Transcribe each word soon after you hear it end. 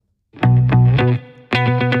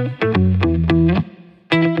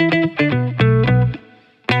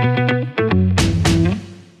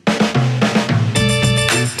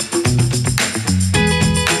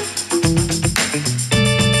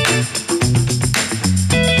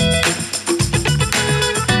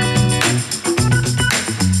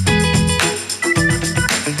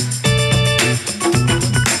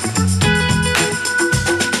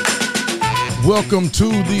Welcome to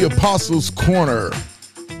the Apostles' Corner,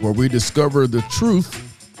 where we discover the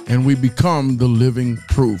truth and we become the living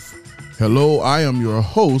proof. Hello, I am your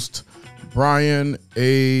host, Brian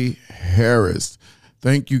A. Harris.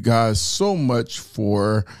 Thank you guys so much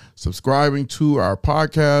for subscribing to our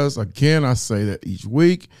podcast. Again, I say that each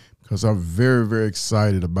week because I'm very, very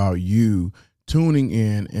excited about you tuning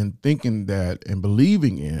in and thinking that and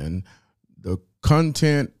believing in the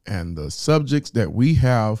content and the subjects that we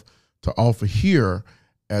have to offer here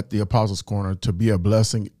at the Apostles' Corner to be a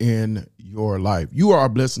blessing in your life. You are a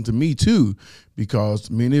blessing to me too, because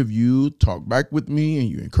many of you talk back with me and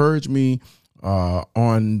you encourage me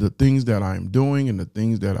on the things that I'm doing and the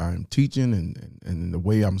things that I'm teaching and the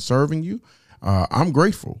way I'm serving you. I'm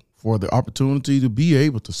grateful for the opportunity to be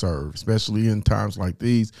able to serve, especially in times like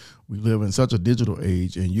these. We live in such a digital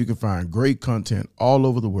age, and you can find great content all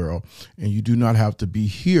over the world, and you do not have to be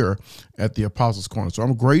here at the Apostles' Corner. So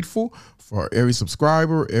I'm grateful for every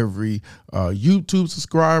subscriber, every YouTube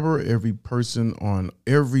subscriber, every person on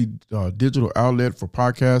every digital outlet for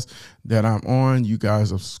podcasts that I'm on. You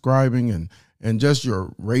guys are subscribing and just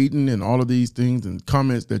your rating and all of these things and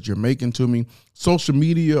comments that you're making to me. Social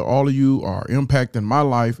media, all of you are impacting my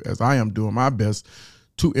life as I am doing my best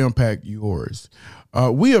to impact yours.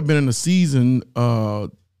 We have been in a season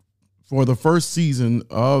for the first season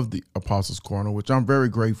of the Apostles' Corner, which I'm very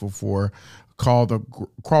grateful for, called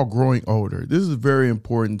Growing Older. This is very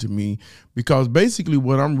important to me because basically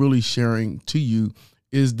what I'm really sharing to you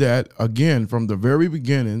is that, again, from the very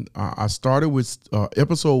beginning, I started with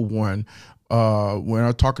episode 1 when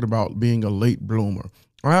I'm talking about being a late bloomer.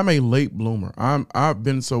 I'm a late bloomer. I've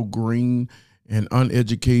been so green and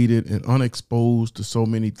uneducated and unexposed to so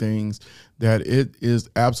many things that it is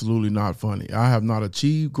absolutely not funny. I have not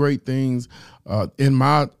achieved great things in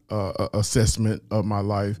my assessment of my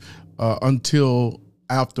life until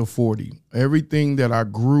after 40. Everything that I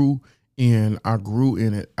grew in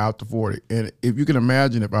it after 40. And if you can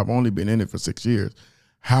imagine, if I've only been in it for 6 years,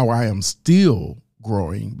 how I am still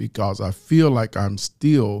growing, because I feel like I'm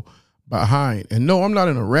still behind. And no, I'm not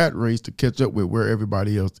in a rat race to catch up with where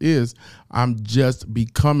everybody else is. I'm just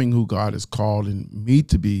becoming who God is calling me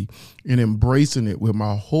to be and embracing it with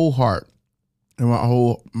my whole heart and my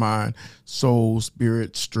whole mind, soul,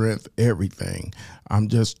 spirit, strength, everything. I'm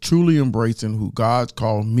just truly embracing who God's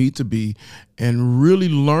called me to be and really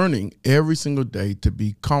learning every single day to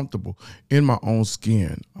be comfortable in my own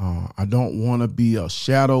skin. I don't want to be a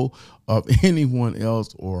shadow of anyone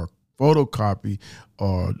else or photocopy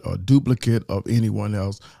or a duplicate of anyone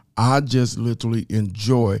else. I just literally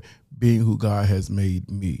enjoy being who God has made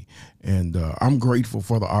me. And I'm grateful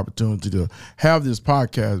for the opportunity to have this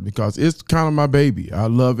podcast because it's kind of my baby. I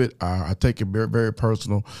love it. I take it very, very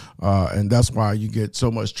personal. And that's why you get so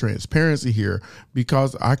much transparency here,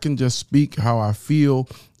 because I can just speak how I feel.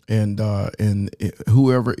 And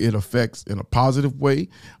whoever it affects in a positive way,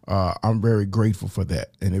 I'm very grateful for that.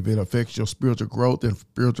 And if it affects your spiritual growth and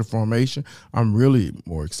spiritual formation, I'm really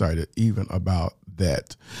more excited even about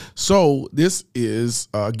that. So this is,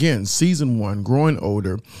 again, season 1, Growing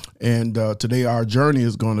Older. And today our journey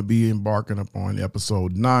is going to be embarking upon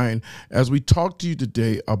episode 9 as we talk to you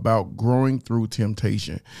today about growing through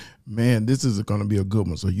temptation. Man, this is going to be a good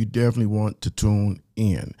one. So you definitely want to tune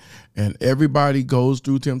in. And everybody goes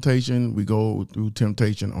through temptation. We go through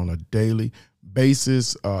temptation on a daily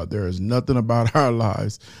basis. There is nothing about our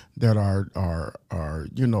lives that are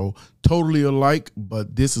totally alike,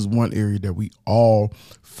 but this is one area that we all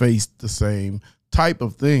face the same type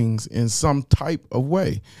of things in some type of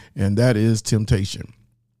way, and that is temptation.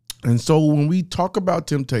 And so when we talk about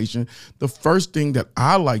temptation, the first thing that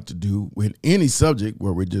I like to do with any subject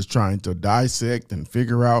where we're just trying to dissect and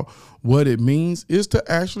figure out what it means is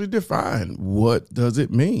to actually define what does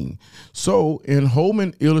it mean. So in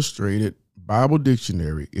Holman Illustrated Bible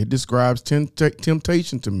Dictionary, it describes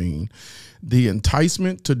temptation to mean the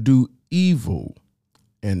enticement to do evil,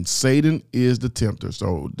 and Satan is the tempter.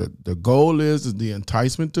 So the goal is the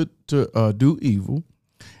enticement to do evil,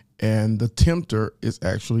 and the tempter is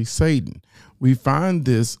actually Satan. We find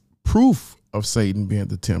this proof of Satan being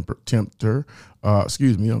the tempter.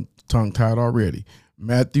 I'm tongue-tied already.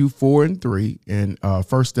 Matthew 4:3 and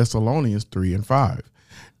 1 Thessalonians 3:5.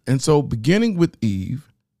 And so beginning with Eve,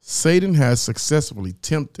 Satan has successfully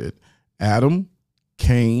tempted Adam,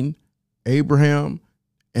 Cain, Abraham,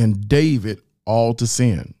 and David all to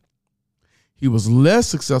sin. He was less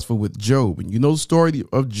successful with Job. And you know the story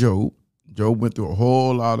of Job. Job went through a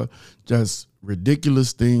whole lot of just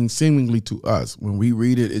ridiculous things, seemingly to us. When we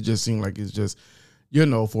read it, it just seemed like it's just,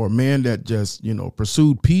 for a man that just,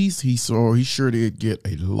 pursued peace, he sure did get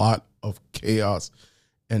a lot of chaos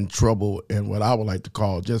and trouble and what I would like to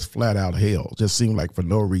call just flat out hell. Just seemed like for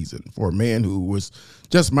no reason for a man who was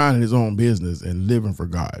just minding his own business and living for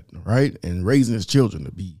God, right? And raising his children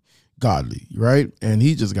to be godly, right? And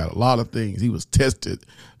he just got a lot of things. He was tested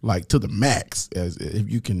like to the max, as if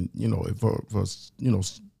you can, you want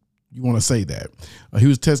to say that. He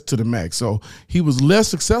was tested to the max. So he was less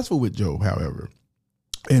successful with Job, however.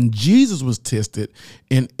 And Jesus was tested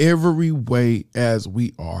in every way as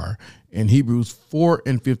we are. And Hebrews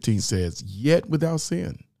 4:15 says, yet without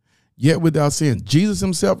sin. Yet without sin. Jesus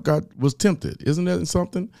himself was tempted. Isn't that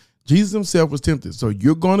something? Jesus himself was tempted. So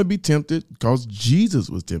you're going to be tempted because Jesus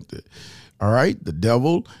was tempted. All right. The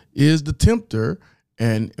devil is the tempter,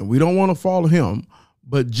 and we don't want to follow him.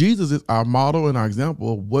 But Jesus is our model and our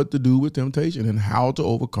example of what to do with temptation and how to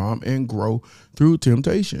overcome and grow through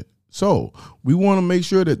temptation. So we want to make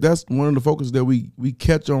sure that that's one of the focuses that we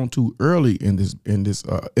catch on to early in this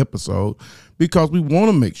episode, because we want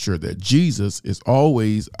to make sure that Jesus is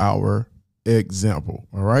always our example.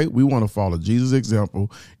 All right. We want to follow Jesus'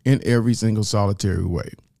 example in every single solitary way.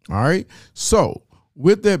 All right. So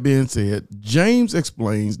with that being said, James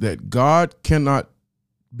explains that God cannot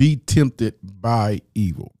be tempted by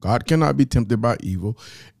evil. God cannot be tempted by evil,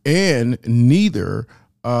 and neither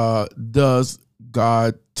does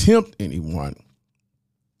God tempt anyone.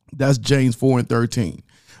 That's James 4:13.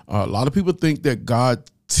 A lot of people think that God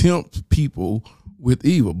tempts people with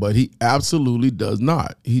evil, but he absolutely does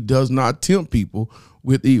not. He does not tempt people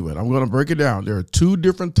with evil. And I'm going to break it down. There are two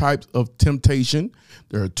different types of temptation.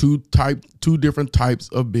 There are two different types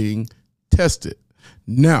of being tested.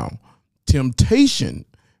 Now, temptation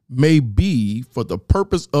may be for the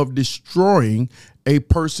purpose of destroying a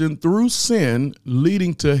person through sin,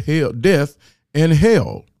 leading to hell, death, and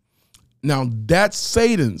hell. Now, that's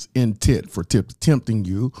Satan's intent for tempting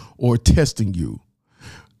you or testing you.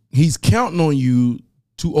 He's counting on you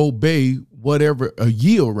to obey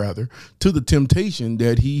yield to the temptation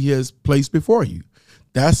that he has placed before you.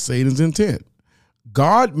 That's Satan's intent.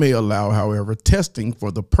 God may allow, however, testing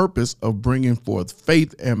for the purpose of bringing forth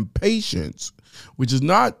faith and patience, which is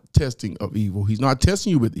not testing of evil. He's not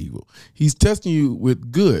testing you with evil. He's testing you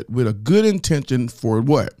with good, with a good intention for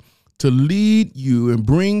what? To lead you and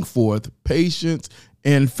bring forth patience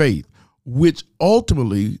and faith, which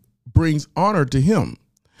ultimately brings honor to him.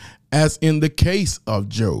 As in the case of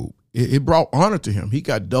Job, it brought honor to him. He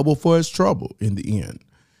got double for his trouble in the end.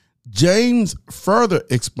 James further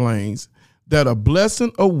explains that a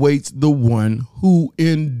blessing awaits the one who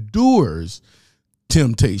endures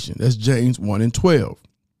temptation. That's James 1:12.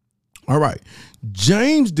 All right.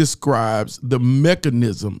 James describes the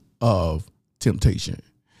mechanism of temptation.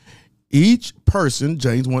 Each person,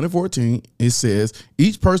 James 1:14, it says,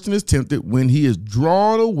 each person is tempted when he is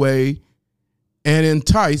drawn away and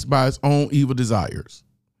enticed by his own evil desires.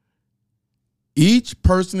 Each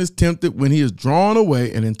person is tempted when he is drawn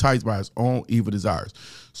away and enticed by his own evil desires.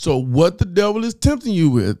 So what the devil is tempting you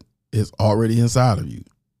with is already inside of you.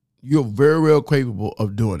 You're very well capable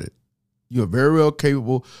of doing it. You're very well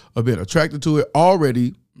capable of being attracted to it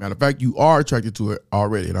already. Matter of fact, you are attracted to it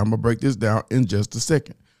already. And I'm going to break this down in just a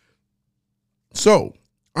second. So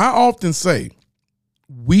I often say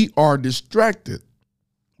we are distracted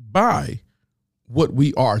by what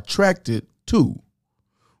we are attracted to.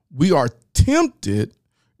 We are tempted,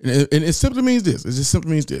 and it simply means this. It just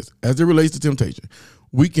simply means this as it relates to temptation.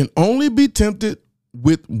 We can only be tempted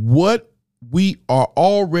with what we are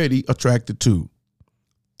already attracted to.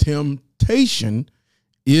 Temptation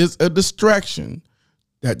is a distraction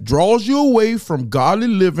that draws you away from godly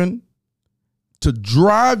living to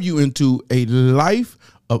drive you into a life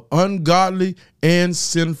of ungodly and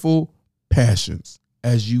sinful passions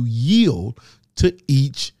as you yield to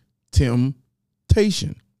each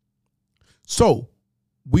temptation. So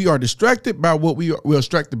we are distracted by what we're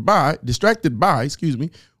distracted by,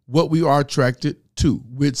 what we are attracted to,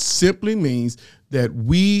 which simply means that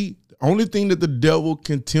the only thing that the devil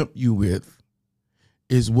can tempt you with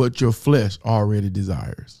is what your flesh already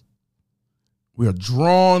desires. We are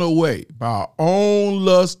drawn away by our own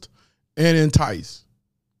lust and entice.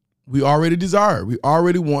 We already desire. We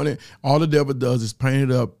already want it. All the devil does is paint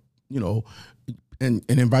it up, and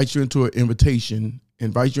invite you into an invitation,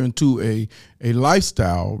 invite you into a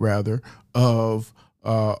lifestyle rather of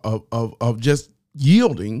just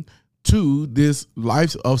yielding to this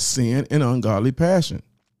life of sin and ungodly passion.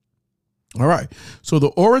 All right. So the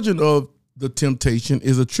origin of the temptation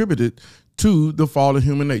is attributed to the fallen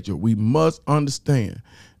human nature. We must understand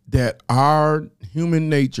that our human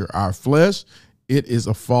nature, our flesh, it is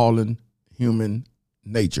a fallen human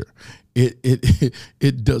nature.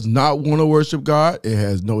 It does not want to worship God. It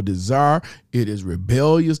has no desire. It is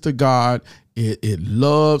rebellious to God. It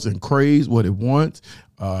loves and craves what it wants.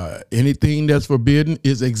 Anything that's forbidden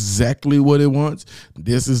is exactly what it wants.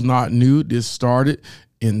 This is not new. This started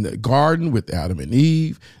in the garden with Adam and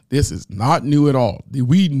Eve. This is not new at all.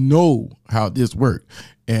 We know how this worked.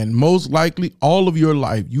 And most likely all of your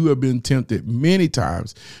life, you have been tempted many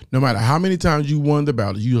times. No matter how many times you won the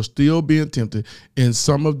battle, you are still being tempted in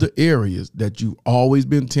some of the areas that you've always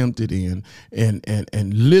been tempted in.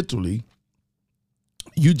 And literally,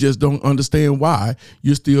 you just don't understand why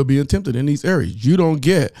you're still being tempted in these areas. You don't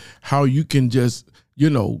get how you can just,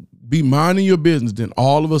 be minding your business. Then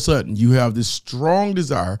all of a sudden you have this strong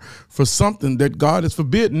desire for something that God has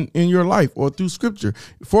forbidden in your life or through scripture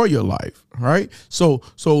for your life. Right. So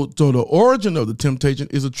the origin of the temptation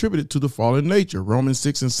is attributed to the fallen nature. Romans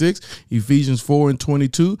 6:6, Ephesians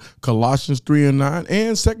 4:22, Colossians 3:9,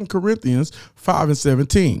 and 2 Corinthians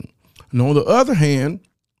 5:17. And on the other hand,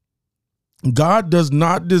 God does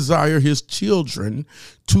not desire his children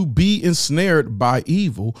to be ensnared by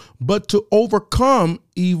evil, but to overcome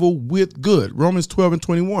evil with good. Romans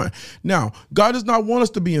 12:21. Now, God does not want us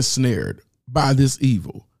to be ensnared by this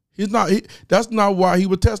evil. That's not why he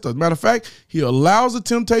would test us. Matter of fact, he allows the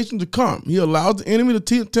temptation to come. He allows the enemy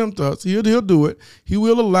to tempt us. He'll do it. He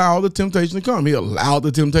will allow the temptation to come. He allowed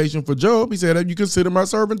the temptation for Job. He said, "Have you considered my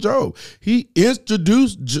servant Job?" He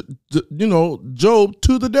introduced, Job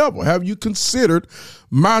to the devil. "Have you considered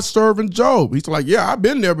my servant Job?" He's like, "Yeah, I've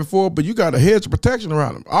been there before, but you got a hedge of protection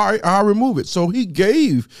around him. All right, I'll remove it." So he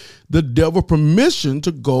gave the devil permission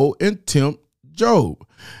to go and tempt Job.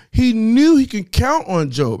 He knew he could count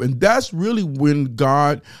on Job. And that's really when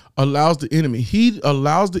God allows the enemy. He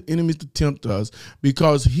allows the enemies to tempt us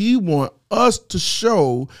because he wants us to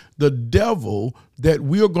show the devil that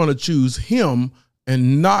we are going to choose him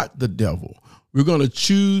and not the devil. We're going to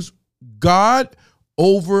choose God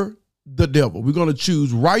over the devil. We're going to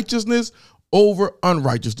choose righteousness over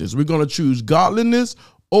unrighteousness. We're going to choose godliness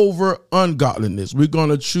over ungodliness. We're going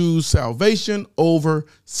to choose salvation over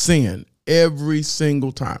sin. Every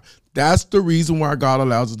single time. That's the reason why God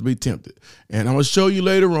allows us to be tempted. And I'm going to show you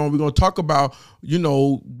later on. We're going to talk about,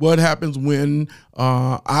 what happens when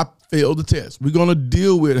I fail the test. We're going to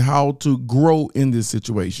deal with how to grow in this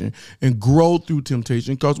situation and grow through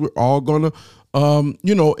temptation because we're all going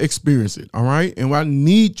to, experience it. All right. And I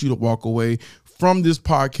need you to walk away from this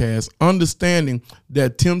podcast understanding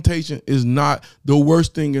that temptation is not the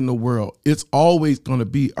worst thing in the world. It's always going to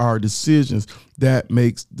be our decisions that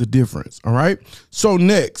makes the difference. All right. So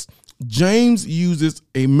next, James uses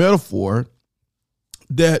a metaphor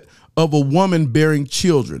that of a woman bearing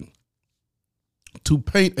children to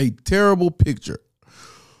paint a terrible picture.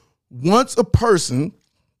 Once a person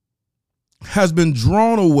has been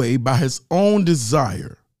drawn away by his own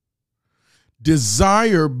desire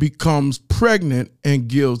becomes pregnant and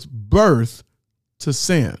gives birth to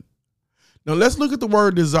sin. Now let's look at the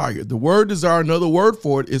word desire. The word desire, another word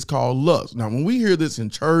for it is called lust. Now, when we hear this in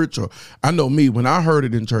church, or I know me, when I heard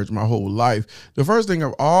it in church my whole life, the first thing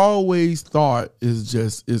I've always thought is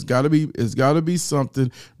it's gotta be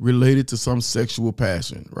something related to some sexual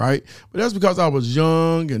passion, right? But that's because I was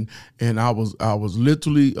young and I was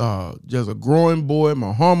literally just a growing boy.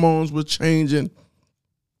 My hormones were changing.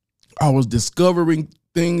 I was discovering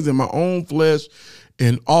things in my own flesh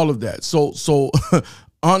and all of that. So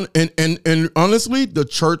and honestly, the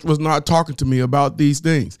church was not talking to me about these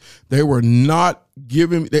things. They were not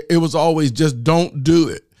giving me, it was always just don't do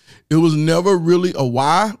it. It was never really a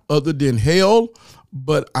why other than hell,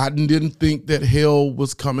 but I didn't think that hell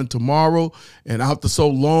was coming tomorrow. And after so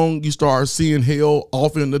long, you start seeing hell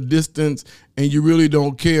off in the distance and you really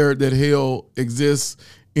don't care that hell exists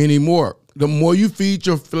anymore. The more you feed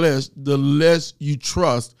your flesh, the less you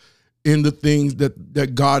trust in the things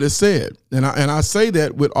that God has said. And I say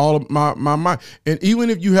that with all of my mind. And even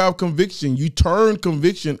if you have conviction, you turn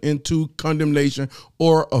conviction into condemnation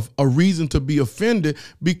or a reason to be offended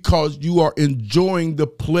because you are enjoying the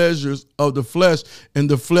pleasures of the flesh and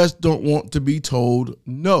the flesh don't want to be told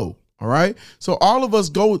no. All right. So all of us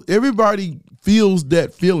everybody feels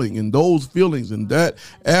that feeling and those feelings and that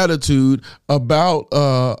attitude about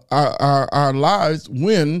our lives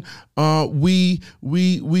when we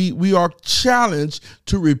are challenged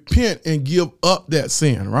to repent and give up that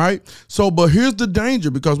sin, right? So, but here's the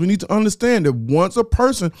danger, because we need to understand that once a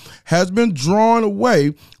person has been drawn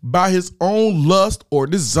away by his own lust or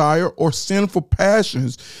desire or sinful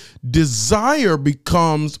passions, desire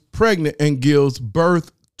becomes pregnant and gives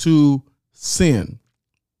birth to sin.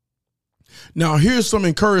 Now, here's some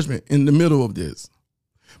encouragement in the middle of this.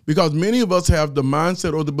 Because many of us have the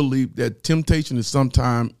mindset or the belief that temptation is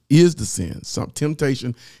the sin.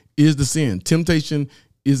 Temptation is the sin. Temptation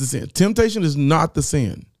is the sin. Temptation is not the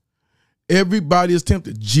sin. Everybody is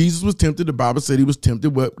tempted. Jesus was tempted. The Bible said he was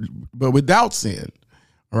tempted, but without sin.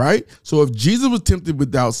 All right. So if Jesus was tempted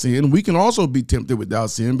without sin, we can also be tempted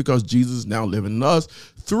without sin because Jesus is now living in us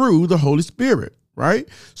through the Holy Spirit. Right.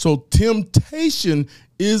 So temptation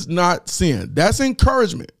is not sin. That's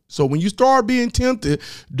encouragement. So when you start being tempted,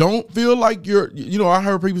 don't feel like I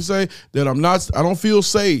heard people say that I don't feel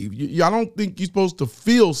saved. I don't think you're supposed to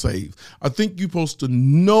feel saved. I think you're supposed to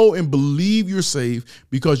know and believe you're saved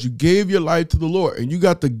because you gave your life to the Lord, and you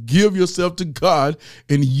got to give yourself to God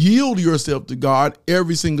and yield yourself to God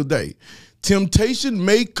every single day. Temptation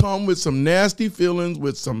may come with some nasty feelings,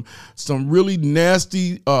 with some really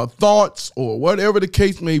nasty thoughts or whatever the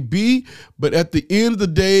case may be. But at the end of the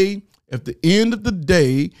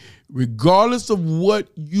day, regardless of what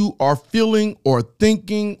you are feeling or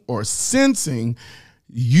thinking or sensing,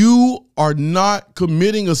 you are not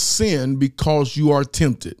committing a sin because you are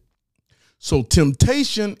tempted. So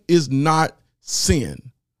temptation is not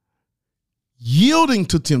sin. Yielding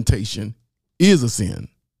to temptation is a sin.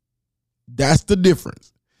 That's the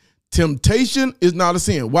difference. Temptation is not a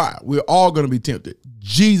sin. Why? We're all going to be tempted.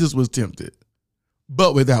 Jesus was tempted,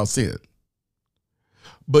 but without sin.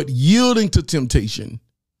 But yielding to temptation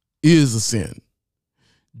is a sin.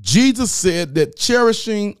 Jesus said that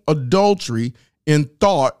cherishing adultery in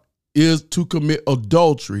thought is to commit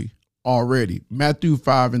adultery already. Matthew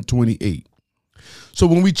 5:28. So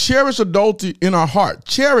when we cherish adultery in our heart,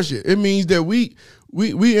 cherish it. It means that we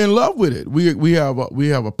in love with it. We have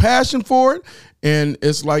a passion for it, and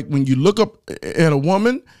it's like when you look up at a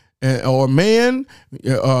woman or a man,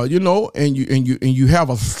 and you have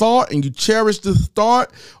a thought and you cherish this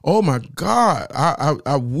thought. Oh my God,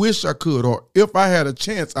 I wish I could, or if I had a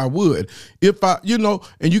chance, I would.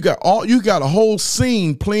 And you got a whole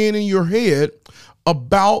scene playing in your head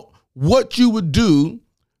about what you would do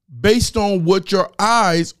based on what your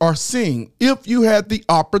eyes are seeing if you had the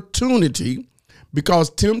opportunity. Because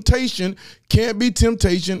temptation can't be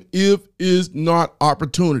temptation if it's not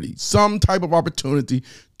opportunity, some type of opportunity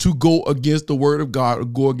to go against the word of God or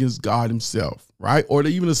go against God himself, right? Or to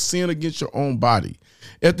even a sin against your own body.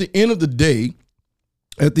 At the end of the day,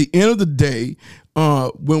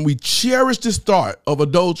 when we cherish this thought of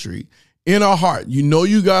adultery in our heart,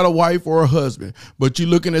 you got a wife or a husband, but you're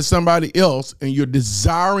looking at somebody else and you're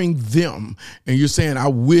desiring them, and you're saying, I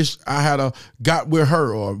wish I had a got with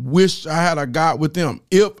her, or wish I had a got with them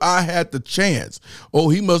if I had the chance. Oh,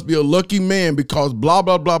 he must be a lucky man because blah,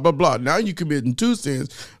 blah, blah, blah, blah. Now you're committing two sins.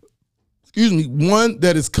 One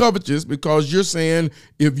that is covetous, because you're saying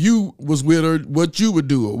if you was with her, what you would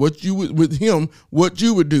do, or what you would with him, what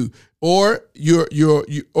you would do. Or you're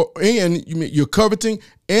coveting,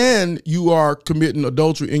 and you are committing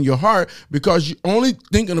adultery in your heart because you're only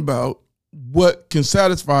thinking about what can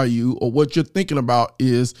satisfy you, or what you're thinking about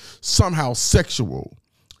is somehow sexual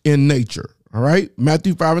in nature. All right.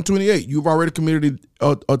 Matthew 5:28. You've already committed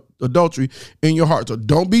adultery in your heart. So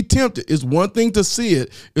don't be tempted. It's one thing to see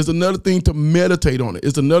it. It's another thing to meditate on it.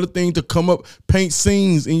 It's another thing to come up, paint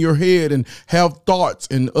scenes in your head and have thoughts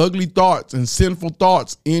and ugly thoughts and sinful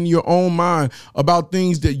thoughts in your own mind about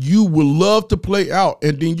things that you would love to play out.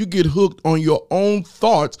 And then you get hooked on your own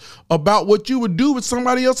thoughts about what you would do with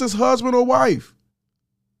somebody else's husband or wife.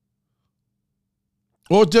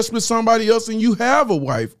 Or just with somebody else and you have a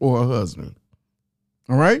wife or a husband.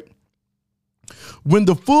 All right. When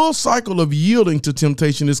the full cycle of yielding to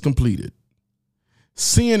temptation is completed,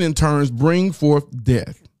 sin in turns bring forth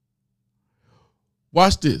death.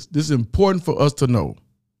 Watch this. This is important for us to know.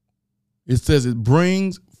 It says it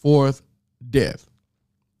brings forth death.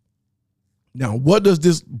 Now, what does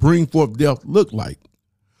this bring forth death look like?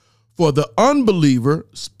 For the unbeliever,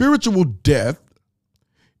 spiritual death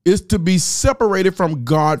is to be separated from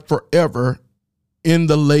God forever in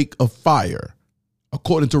the lake of fire,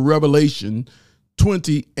 according to Revelation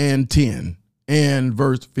 20:10 and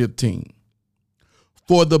verse 15.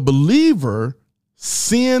 For the believer,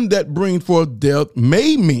 sin that brings forth death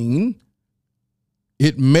may mean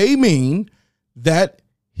that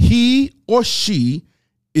he or she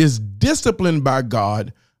is disciplined by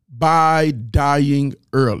God by dying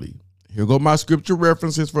early. Here go my scripture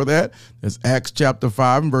references for that. That's Acts chapter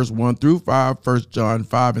 5 and verse 1 through 5, 1 John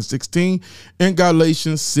 5 and 16, and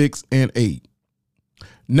Galatians 6 and 8.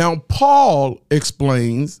 Now, Paul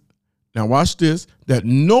explains, now watch this, that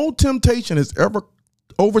no temptation has ever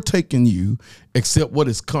overtaken you except what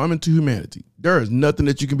is common to humanity. There is nothing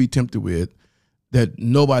that you can be tempted with that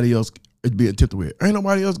nobody else is being tempted with. Ain't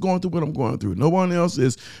nobody else going through what I'm going through. No one else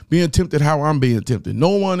is being tempted how I'm being tempted. No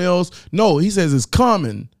one else. No, he says it's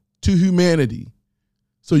common to humanity.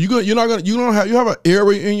 So you have an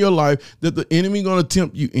area in your life that the enemy going to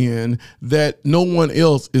tempt you in that no one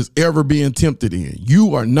else is ever being tempted in.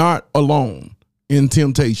 You are not alone in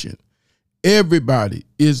temptation. Everybody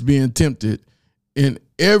is being tempted in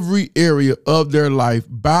every area of their life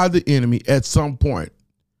by the enemy at some point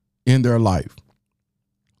in their life.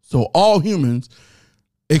 So all humans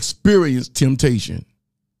experience temptation.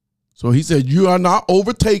 So he said, you are not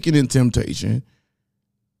overtaken in temptation,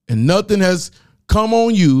 and nothing has come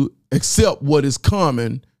on you except what is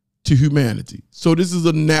common to humanity. So this is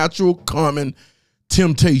a natural, common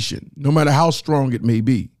temptation, no matter how strong it may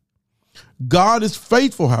be. God is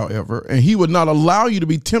faithful, however, and he would not allow you to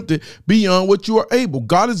be tempted beyond what you are able.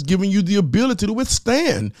 God has given you the ability to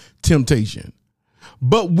withstand temptation.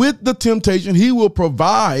 But with the temptation, he will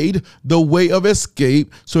provide the way of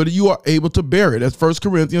escape so that you are able to bear it. That's 1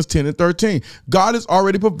 Corinthians 10 and 13. God has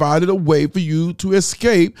already provided a way for you to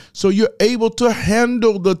escape so you're able to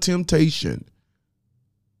handle the temptation.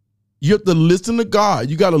 You have to listen to God.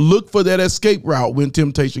 You got to look for that escape route when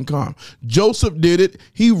temptation comes. Joseph did it.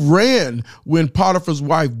 He ran when Potiphar's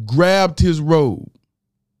wife grabbed his robe.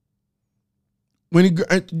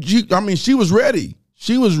 She was ready.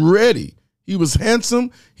 She was ready. He was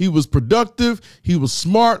handsome, he was productive, he was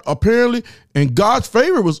smart, apparently, and God's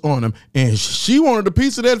favor was on him. And she wanted a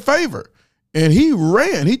piece of that favor. And he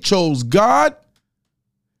ran. He chose God.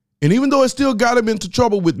 And even though it still got him into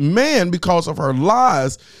trouble with man because of her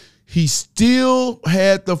lies, he still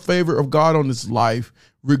had the favor of God on his life,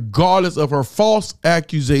 regardless of her false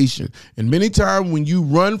accusation. And many times when you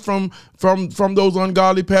run from those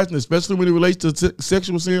ungodly passions, especially when it relates to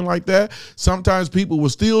sexual sin like that, sometimes people will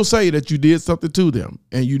still say that you did something to them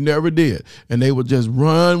and you never did. And they will just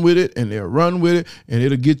run with it and they'll run with it and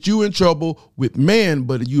it'll get you in trouble with man,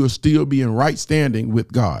 but you will still be in right standing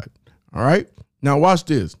with God. All right. Now watch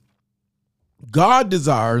this. God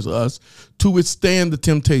desires us to withstand the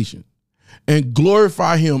temptation and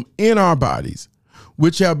glorify him in our bodies,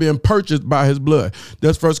 which have been purchased by his blood.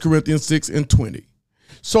 That's 1 Corinthians 6 and 20.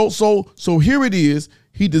 So here it is.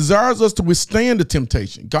 He desires us to withstand the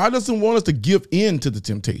temptation. God doesn't want us to give in to the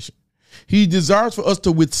temptation. He desires for us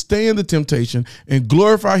to withstand the temptation and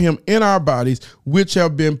glorify him in our bodies, which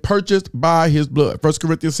have been purchased by his blood. 1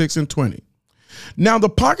 Corinthians 6 and 20. Now, the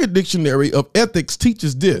Pocket Dictionary of Ethics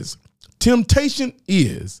teaches this. Temptation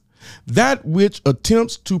is that which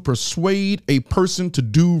attempts to persuade a person to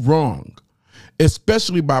do wrong,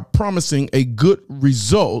 especially by promising a good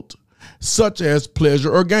result, such as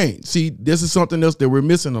pleasure or gain. See, this is something else that we're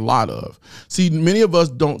missing a lot of. See, many of us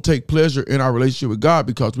don't take pleasure in our relationship with God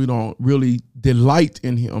because we don't really delight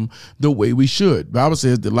in him the way we should. The Bible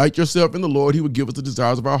says, delight yourself in the Lord, he will give us the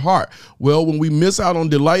desires of our heart. Well, when we miss out on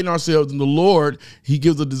delighting ourselves in the Lord, he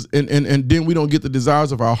gives us, and then we don't get the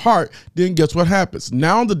desires of our heart, then guess what happens?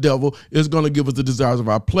 Now the devil is going to give us the desires of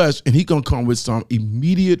our flesh, and he's going to come with some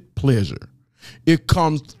immediate pleasure. It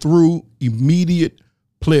comes through immediate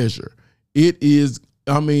pleasure. It is,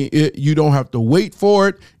 you don't have to wait for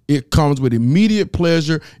it. It comes with immediate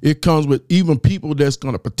pleasure. It comes with even people that's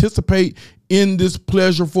going to participate in this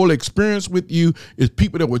pleasureful experience with you. It's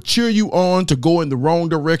people that will cheer you on to go in the wrong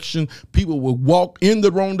direction. People will walk in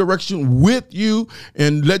the wrong direction with you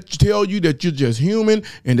and tell you that you're just human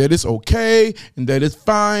and that it's okay and that it's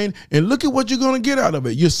fine. And look at what you're going to get out of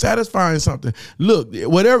it. You're satisfying something. Look,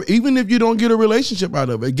 whatever, even if you don't get a relationship out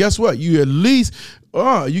of it, guess what? You at least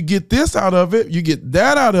you get this out of it, you get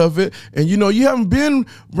that out of it, and you haven't been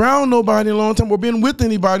around nobody in a long time or been with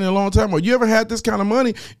anybody in a long time, or you haven't had this kind of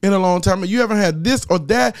money in a long time, or you haven't had this or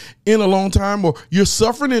that in a long time, or you're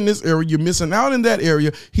suffering in this area, you're missing out in that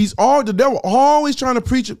area. The devil always trying to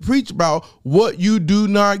preach about what you do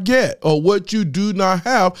not get or what you do not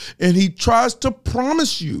have, and he tries to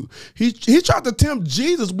promise you. He tried to tempt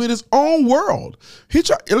Jesus with his own world. He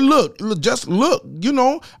tried, look,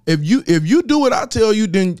 if you do what I tell you,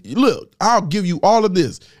 then look, I'll give you all of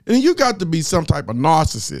this. And you got to be some type of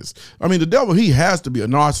narcissist. The devil, he has to be a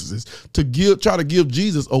narcissist to try to give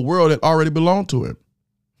Jesus a world that already belonged to him.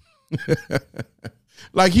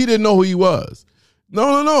 Like he didn't know who he was.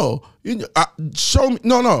 No. Show me.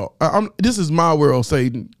 No. This is my world,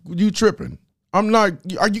 Satan. You tripping. I'm not,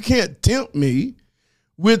 you can't tempt me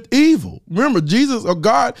with evil. Remember, Jesus or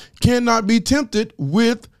God cannot be tempted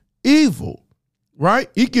with evil.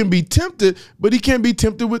 right? He can be tempted, but he can't be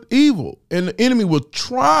tempted with evil. And the enemy will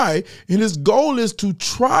try, and his goal is to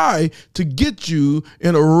try to get you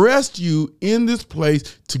and arrest you in this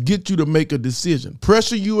place to get you to make a decision,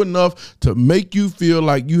 pressure you enough to make you feel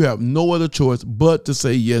like you have no other choice but to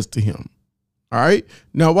say yes to him. All right?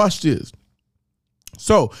 Now watch this.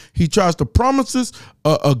 So he tries to promise us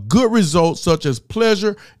a good result such as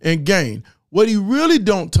pleasure and gain. What he really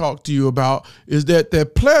don't talk to you about is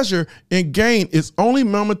that pleasure and gain is only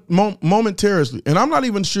momentarily. And I'm not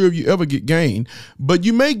even sure if you ever get gain, but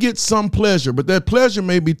you may get some pleasure, but that pleasure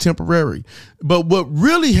may be temporary. But what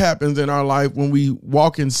really happens in our life when we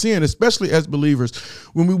walk in sin, especially as believers,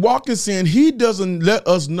 when we walk in sin, he doesn't let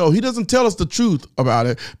us know. He doesn't tell us the truth about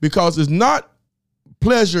it because it's not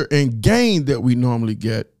pleasure and gain that we normally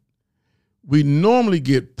get. We normally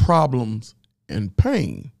get problems and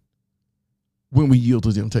pain when we yield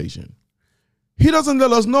to temptation. He doesn't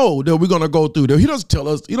let us know that we're going to go through that. He doesn't tell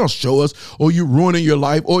us, he don't show us, or you're ruining your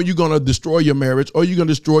life, or you're going to destroy your marriage, or you're going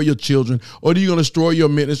to destroy your children, or you're going to destroy your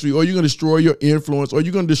ministry, or you're going to destroy your influence, or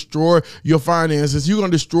you're going to destroy your finances, you're going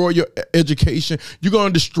to destroy your education, you're going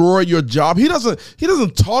to destroy your job. He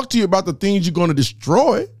doesn't talk to you about the things you're going to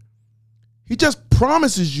destroy. He just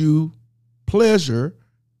promises you pleasure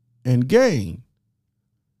and gain.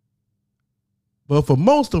 But for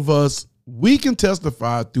most of us, we can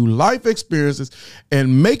testify through life experiences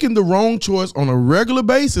and making the wrong choice on a regular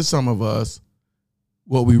basis, some of us,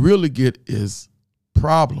 what we really get is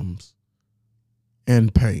problems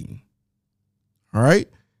and pain. All right?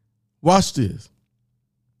 Watch this.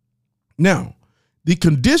 Now, the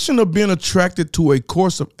condition of being attracted to a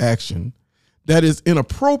course of action that is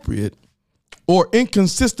inappropriate or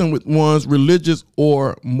inconsistent with one's religious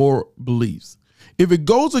or moral beliefs. If it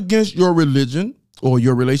goes against your religion or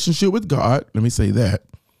your relationship with God, let me say that,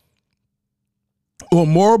 or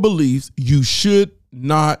moral beliefs, you should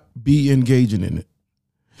not be engaging in it.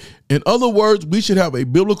 In other words, we should have a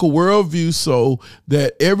biblical worldview so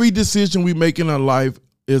that every decision we make in our life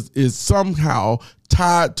is somehow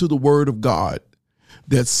tied to the word of God.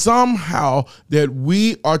 That somehow that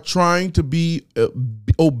we are trying to be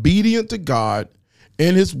obedient to God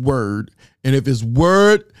and his word. And if his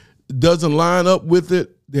word doesn't line up with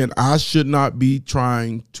it, then I should not be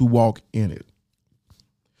trying to walk in it.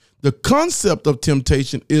 The concept of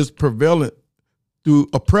temptation is prevalent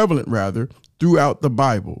throughout the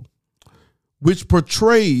Bible, which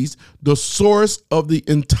portrays the source of the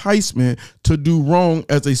enticement to do wrong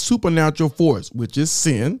as a supernatural force, which is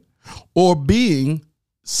sin, or being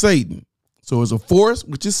Satan. So it's a force,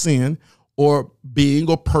 which is sin, or being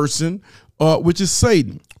or person, which is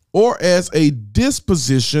Satan, or as a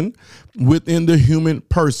disposition within the human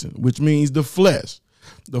person, which means the flesh,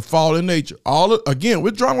 the fallen nature. Again,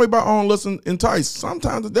 we're drawn away by our own lust and enticed.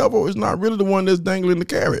 Sometimes the devil is not really the one that's dangling the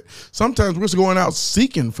carrot. Sometimes we're just going out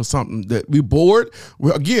seeking for something that we're bored.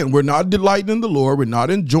 We're not delighting in the Lord. We're not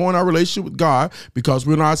enjoying our relationship with God because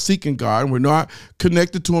we're not seeking God and we're not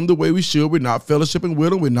connected to him the way we should. We're not fellowshipping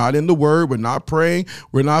with him. We're not in the word. We're not praying.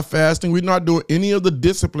 We're not fasting. We're not doing any of the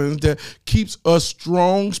disciplines that keeps us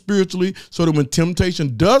strong spiritually so that when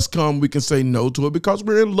temptation does come, we can say no to it because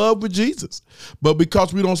we're in love with Jesus. But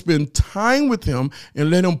because we don't spend time with him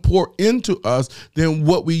and let him pour into us, then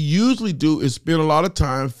what we usually do is spend a lot of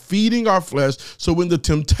time feeding our flesh. So when the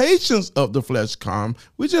temptations of the flesh come,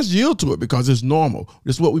 we just yield to it because it's normal.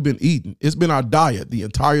 It's what we've been eating. It's been our diet the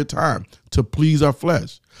entire time to please our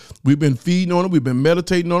flesh. We've been feeding on it. We've been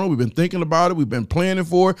meditating on it. We've been thinking about it. We've been planning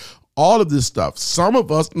for it. All of this stuff. Some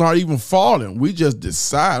of us not even falling. We just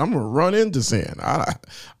decide I'm going to run into sin.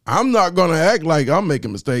 I'm not going to act like I'm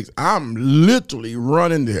making mistakes. I'm literally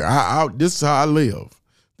running there. This is how I live.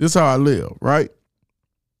 This is how I live, right?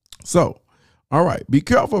 So, all right, be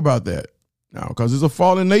careful about that now because it's a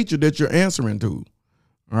fallen nature that you're answering to.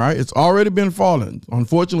 All right, it's already been fallen.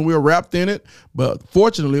 Unfortunately, we're wrapped in it, but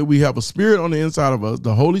fortunately, we have a spirit on the inside of us,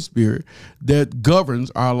 the Holy Spirit, that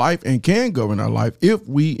governs our life and can govern our life if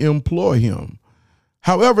we employ him.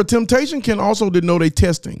 However, temptation can also denote a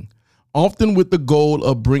testing, often with the goal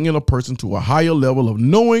of bringing a person to a higher level of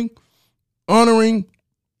knowing, honoring,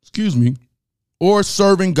 or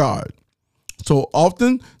serving God. So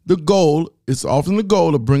often the goal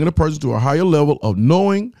of bringing a person to a higher level of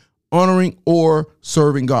knowing, honoring, or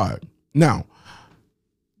serving God. Now,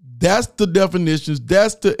 that's the definitions,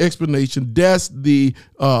 that's the explanation, that's the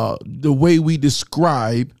way we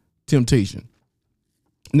describe temptation.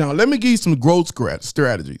 Now, let me give you some growth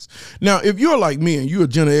strategies. Now, if you're like me and you're a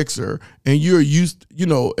Gen Xer and you're used,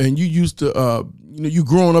 and you used to, you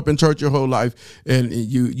growing up in church your whole life and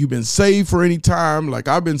you've been saved for any time. Like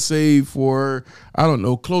I've been saved for, I don't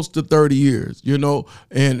know, close to 30 years,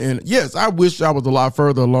 and yes, I wish I was a lot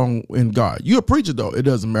further along in God. You're a preacher though. It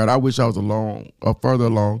doesn't matter. I wish I was further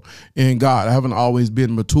along in God. I haven't always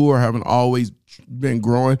been mature. I haven't always been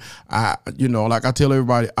growing. Like I tell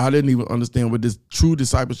everybody, I didn't even understand what this true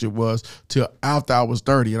discipleship was till after I was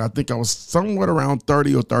 30. And I think I was somewhat around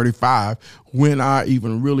 30 or 35 when I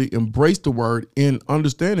even really embraced the word and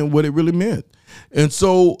understanding what it really meant. And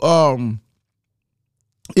so,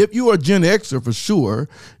 if you are a Gen Xer for sure,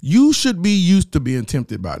 you should be used to being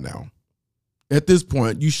tempted by now. At this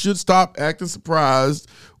point, you should stop acting surprised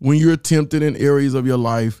when you're tempted in areas of your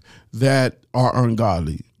life that are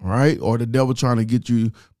ungodly, right? Or the devil trying to get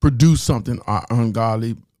you produce something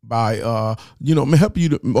ungodly by helping you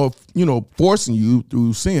to, forcing you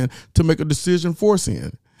through sin to make a decision for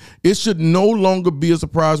sin. It should no longer be a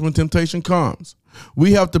surprise when temptation comes.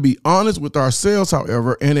 We have to be honest with ourselves,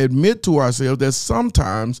 however, and admit to ourselves that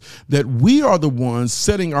sometimes that we are the ones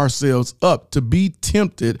setting ourselves up to be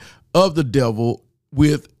tempted of the devil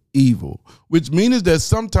with evil, which means that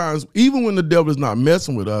sometimes even when the devil is not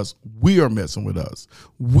messing with us, we are messing with us.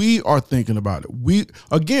 We are thinking about it.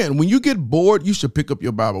 When you get bored, you should pick up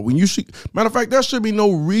your Bible. Matter of fact, there should be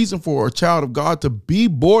no reason for a child of God to be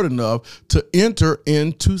bored enough to enter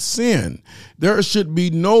into sin. There should be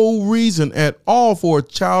no reason at all for a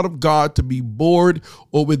child of God to be bored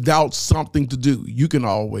or without something to do. You can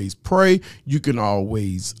always pray. You can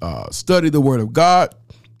always study the Word of God.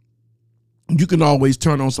 You can always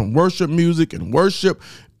turn on some worship music and worship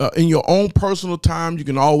in your own personal time. You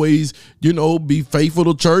can always, be faithful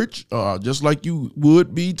to church, just like you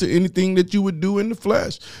would be to anything that you would do in the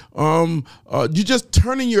flesh. You're just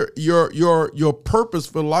turning your purpose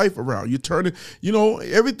for life around. You're turning,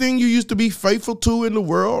 everything you used to be faithful to in the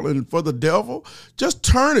world and for the devil. Just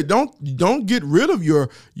turn it. Don't get rid of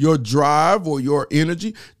your drive or your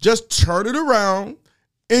energy. Just turn it around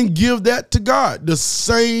and give that to God, the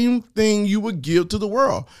same thing you would give to the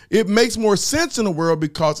world. It makes more sense in the world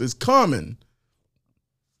because it's common.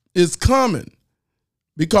 It's common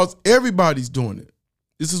because everybody's doing it.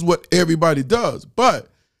 This is what everybody does. But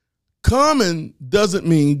common doesn't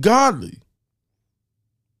mean godly.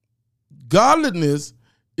 Godliness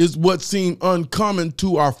is what seems uncommon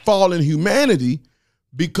to our fallen humanity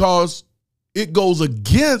because it goes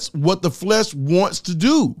against what the flesh wants to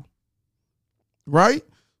do, right?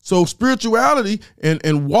 So spirituality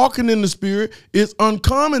and walking in the spirit is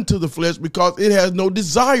uncommon to the flesh because it has no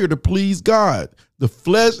desire to please God. The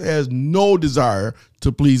flesh has no desire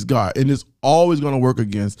to please God, and it's always going to work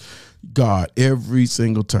against God every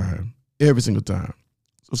single time, every single time.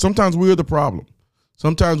 So sometimes we're the problem.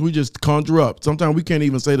 Sometimes we just conjure up. Sometimes we can't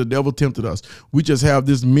even say the devil tempted us. We just have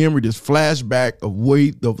this memory, this flashback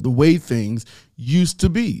of the way things used to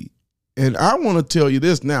be. And I want to tell you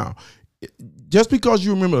this now. Just because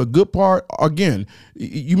you remember a good part, again,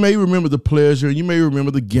 you may remember the pleasure, you may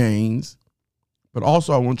remember the gains, but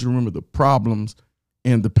also I want you to remember the problems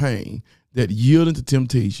and the pain that yielding to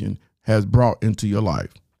temptation has brought into your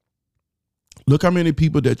life. Look how many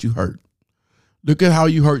people that you hurt. Look at how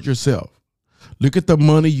you hurt yourself. Look at the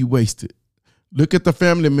money you wasted. Look at the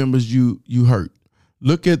family members you hurt.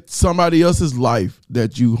 Look at somebody else's life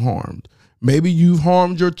that you harmed. Maybe you've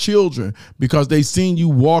harmed your children because they've seen you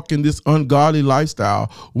walk in this ungodly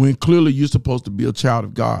lifestyle when clearly you're supposed to be a child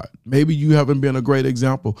of God. Maybe you haven't been a great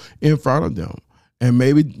example in front of them. And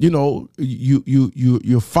maybe,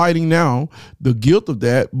 you're fighting now the guilt of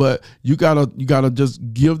that, but you gotta just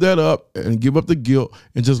give that up and give up the guilt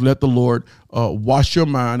and just let the Lord wash your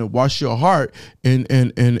mind and wash your heart and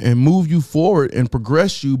move you forward and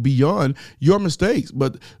progress you beyond your mistakes.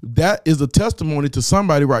 But that is a testimony to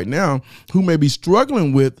somebody right now who may be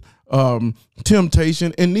struggling with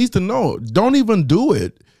temptation and needs to know, don't even do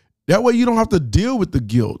it. That way you don't have to deal with the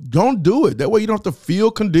guilt. Don't do it. That way you don't have to feel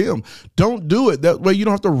condemned. Don't do it. That way you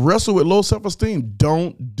don't have to wrestle with low self-esteem.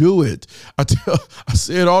 Don't do it. I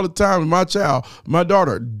say it all the time with my child, my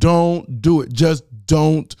daughter, don't do it. Just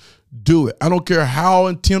don't do it. I don't care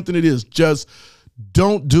how tempting it is. Just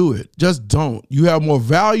don't do it. Just don't. You have more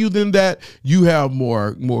value than that. You have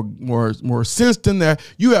more sense than that.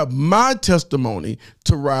 You have my testimony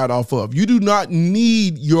to ride off of. You do not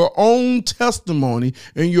need your own testimony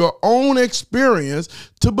and your own experience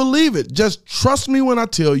to believe it. Just trust me when I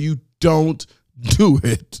tell you, don't do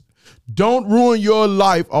it. Don't ruin your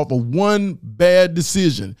life off of one bad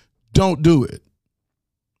decision. Don't do it.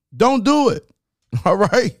 Don't do it. All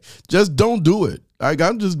right. Just don't do it. Like,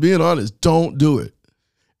 I'm just being honest. Don't do it.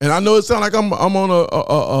 And I know it sounds like I'm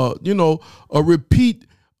on a repeat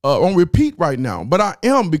on repeat right now, but I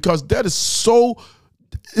am, because that is so.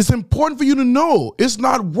 It's important for you to know it's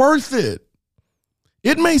not worth it.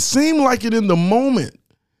 It may seem like it in the moment,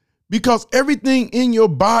 because everything in your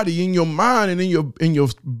body, in your mind, and in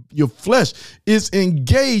your flesh is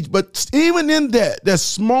engaged. But even in that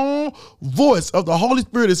small voice of the Holy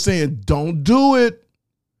Spirit is saying, "Don't do it.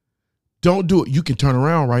 Don't do it." You can turn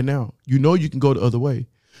around right now. You know you can go the other way.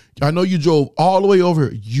 I know you drove all the way over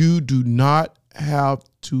here. You do not have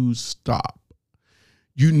to stop.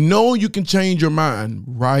 You know you can change your mind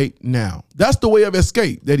right now. That's the way of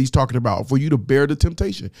escape that he's talking about, for you to bear the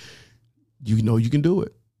temptation. You know you can do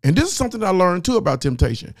it. And this is something I learned too about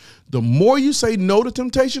temptation. The more you say no to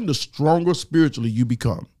temptation, the stronger spiritually you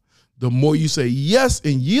become. The more you say yes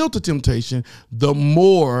and yield to temptation, the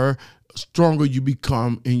more stronger you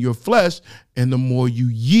become in your flesh, and the more you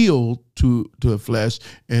yield to the flesh,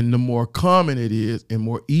 and the more common it is and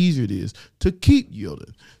more easier it is to keep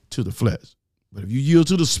yielding to the flesh. But if you yield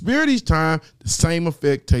to the Spirit each time, the same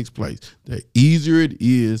effect takes place. The easier it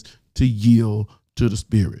is to yield to the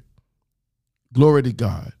Spirit. Glory to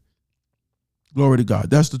God. Glory to God.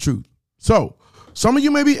 That's the truth. So some of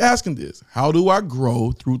you may be asking this: how do I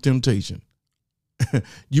grow through temptation?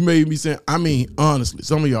 You may be saying, I mean, honestly,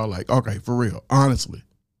 some of y'all like, okay, for real, honestly,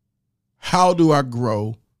 how do I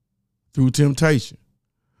grow through temptation?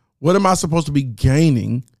 What am I supposed to be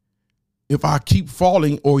gaining if I keep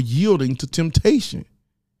falling or yielding to temptation?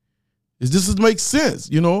 Does this make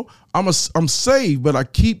sense? You know, I'm saved, but I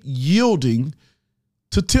keep yielding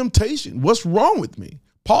to temptation. What's wrong with me?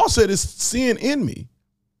 Paul said it's sin in me,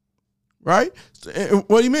 right?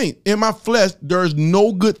 What do you mean? In my flesh, there's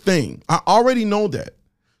no good thing. I already know that.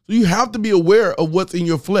 So you have to be aware of what's in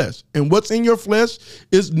your flesh. And what's in your flesh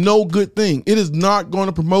is no good thing. It is not going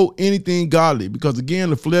to promote anything godly, because, again,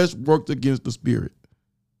 the flesh works against the Spirit.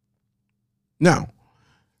 Now,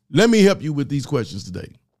 let me help you with these questions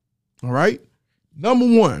today. All right? Number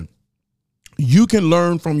one, you can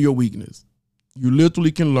learn from your weakness. You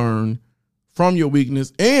literally can learn from your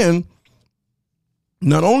weakness. And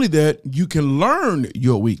not only that, you can learn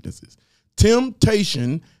your weaknesses.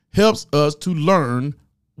 Temptation helps us to learn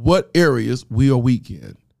what areas we are weak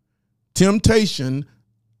in. Temptation,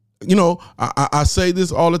 you know, I say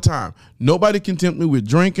this all the time. Nobody can tempt me with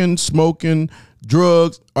drinking, smoking,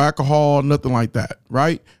 drugs, alcohol, nothing like that,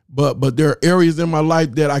 right? But there are areas in my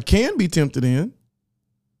life that I can be tempted in.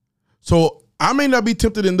 So I may not be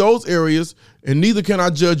tempted in those areas, and neither can I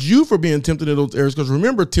judge you for being tempted in those areas, because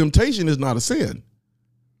remember, temptation is not a sin.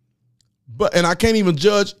 And I can't even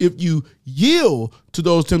judge if you yield to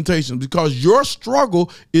those temptations, because your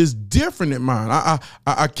struggle is different than mine.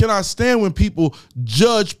 I cannot stand when people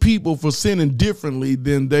judge people for sinning differently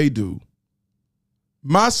than they do.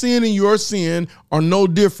 My sin and your sin are no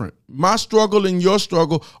different. My struggle and your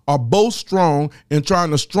struggle are both strong and trying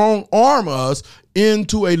to strong arm us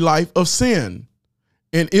into a life of sin.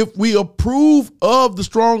 And if we approve of the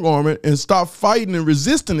strong arming and stop fighting and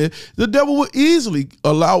resisting it, the devil will easily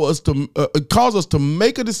allow us to cause us to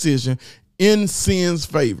make a decision in sin's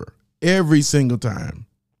favor every single time.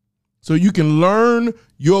 So you can learn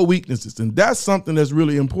your weaknesses, and that's something that's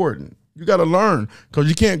really important. You got to learn, because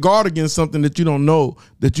you can't guard against something that you don't know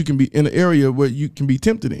that you can be in an area where you can be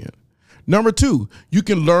tempted in. Number two, you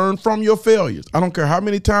can learn from your failures. I don't care how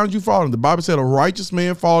many times you fall. The Bible said a righteous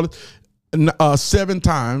man falleth 7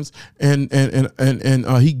 times, and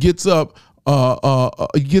he gets up.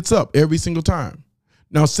 He gets up every single time.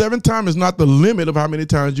 Now, 7 times is not the limit of how many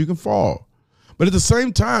times you can fall. But at the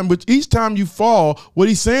same time, with each time you fall, what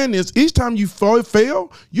he's saying is each time you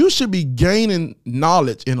fail, you should be gaining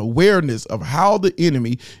knowledge and awareness of how the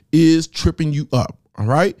enemy is tripping you up. All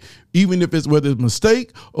right. Even if it's whether it's a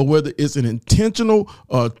mistake or whether it's an intentional,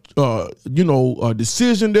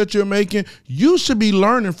 decision that you're making, you should be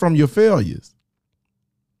learning from your failures.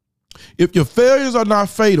 If your failures are not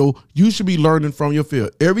fatal, you should be learning from your failure.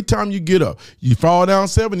 Every time you get up, you fall down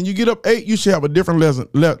 7 and you get up 8, you should have a different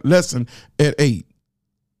lesson at 8.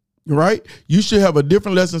 Right? You should have a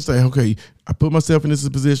different lesson. Say, okay, I put myself in this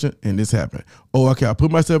position and this happened. Oh, okay, I put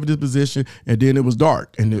myself in this position and then it was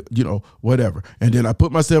dark and whatever. And then I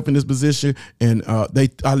put myself in this position and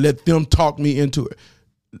I let them talk me into it.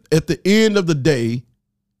 At the end of the day,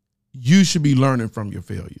 you should be learning from your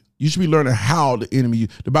failures. You should be learning how the enemy,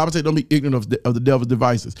 the Bible says don't be ignorant of the devil's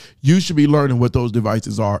devices. You should be learning what those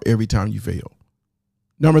devices are every time you fail.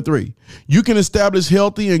 Number 3, you can establish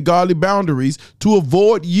healthy and godly boundaries to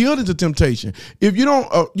avoid yielding to temptation. If you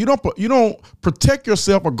don't protect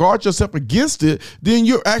yourself or guard yourself against it, then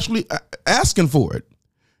you're actually asking for it.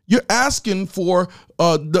 You're asking for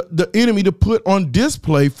the enemy to put on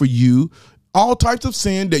display for you all types of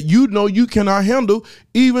sin that you know you cannot handle,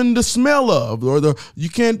 even the smell of, or you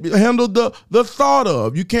can't handle the thought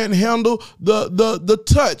of. You can't handle the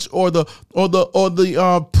touch or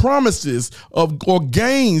the promises of or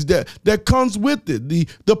gains that comes with it,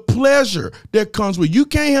 the pleasure that comes with it. You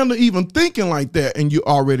can't handle even thinking like that, and you're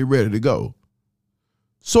already ready to go.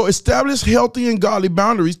 So establish healthy and godly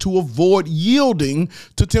boundaries to avoid yielding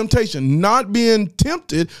to temptation, not being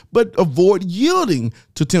tempted, but avoid yielding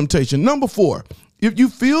to temptation. Number 4, if you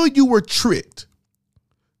feel you were tricked,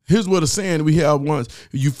 here's what a saying we have once.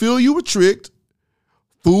 If you feel you were tricked,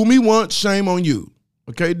 fool me once, shame on you.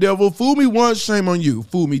 Okay, devil, fool me once, shame on you.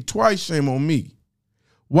 Fool me twice, shame on me.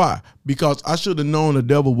 Why? Because I should have known the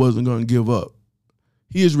devil wasn't going to give up.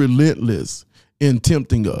 He is relentless in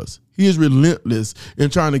tempting us. He is relentless in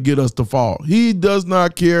trying to get us to fall. He does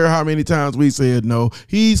not care how many times we said no.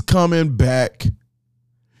 He's coming back.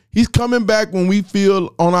 He's coming back when we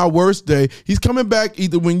feel on our worst day. He's coming back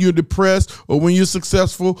either when you're depressed or when you're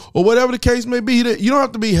successful or whatever the case may be. You don't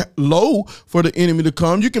have to be low for the enemy to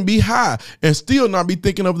come. You can be high and still not be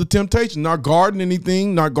thinking of the temptation, not guarding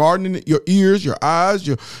anything, not guarding your ears, your eyes,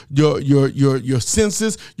 your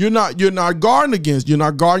senses. You're not guarding against. You're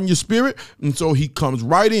not guarding your spirit. And so he comes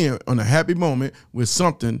right in on a happy moment with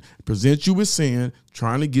something, presents you with sin,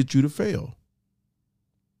 trying to get you to fail.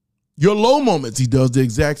 Your low moments, he does the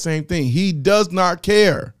exact same thing. He does not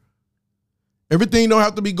care. Everything don't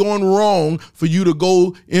have to be going wrong for you to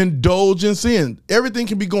go indulge in sin. Everything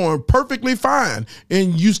can be going perfectly fine,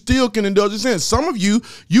 and you still can indulge in sin. Some of you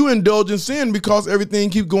indulge in sin because everything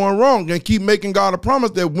keeps going wrong and keep making God a promise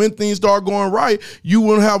that when things start going right, you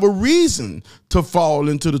won't have a reason to fall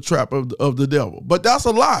into the trap of the devil. But that's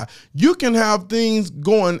a lie. You can have things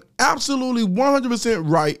going absolutely 100%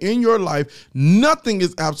 right in your life. Nothing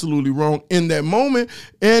is absolutely wrong in that moment,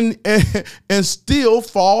 and still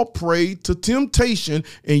fall prey to temptation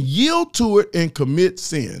and yield to it and commit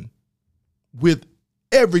sin with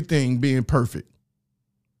everything being perfect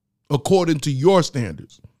according to your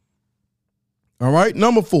standards. All right.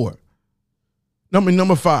 Number 5.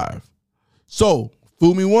 So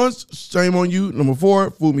fool me once, shame on you. Number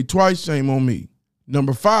 4, fool me twice, shame on me.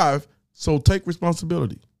 Number 5, so take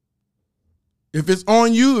responsibility. If it's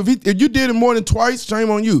on you, if you did it more than twice, shame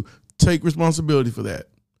on you. Take responsibility for that.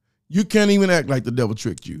 You can't even act like the devil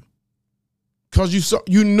tricked you because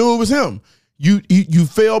you knew it was him. You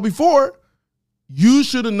failed before. You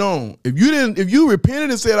should have known. If you repented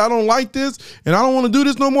and said, I don't like this and I don't want to do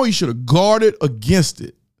this no more, you should have guarded against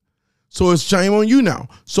it. So it's shame on you now.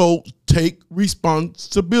 So take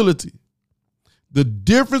responsibility. The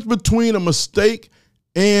difference between a mistake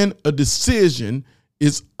and a decision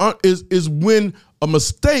is when a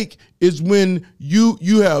mistake is when you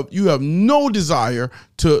have no desire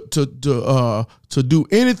to do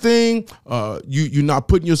anything. You're not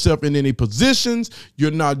putting yourself in any positions. You're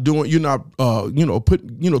not testing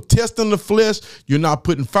the flesh. You're not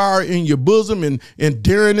putting fire in your bosom and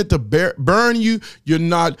daring it to burn you. You're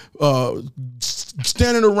not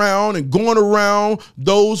standing around and going around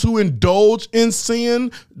those who indulge in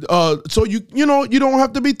sin. So you don't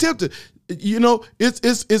have to be tempted.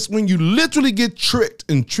 It's when you literally get tricked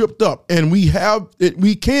and tripped up, and we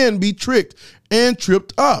can be tricked and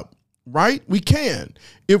tripped up, right? We can.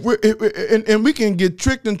 And we can get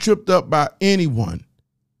tricked and tripped up by anyone.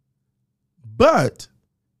 But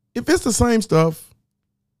if it's the same stuff,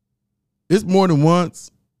 it's more than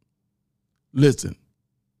once, listen,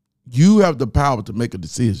 you have the power to make a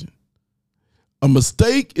decision. A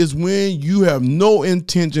mistake is when you have no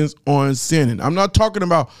intentions on sinning. I'm not talking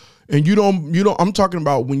about I'm talking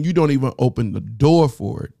about when you don't even open the door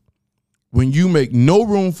for it, when you make no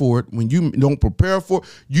room for it, when you don't prepare for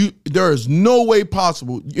it. There is no way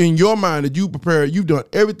possible in your mind that you prepare. You've done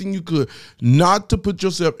everything you could not to put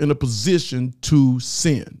yourself in a position to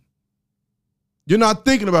sin. You're not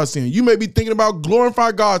thinking about sin. You may be thinking about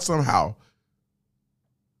glorify God somehow.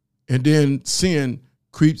 And then sin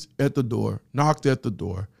creeps at the door, knocks at the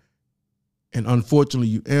door. And unfortunately,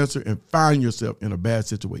 you answer and find yourself in a bad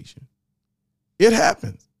situation. It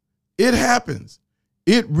happens. It happens.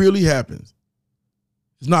 It really happens.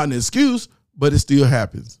 It's not an excuse, but it still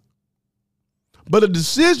happens. But a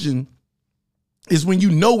decision is when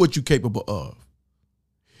you know what you're capable of,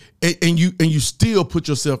 and you still put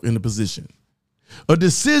yourself in a position. A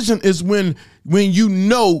decision is when you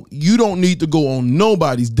know you don't need to go on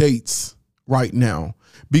nobody's dates right now.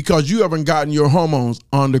 because you haven't gotten your hormones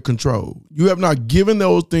under control. You have not given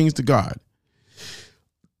those things to God.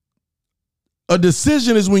 A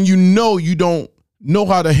decision is when you don't know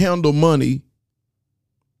how to handle money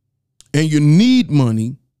and you need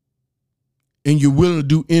money and you're willing to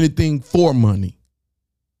do anything for money,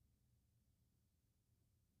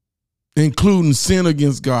 including sin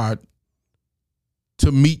against God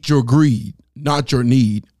to meet your greed, not your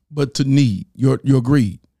need, but to need your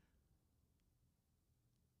greed.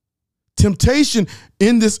 Temptation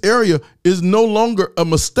in this area is no longer a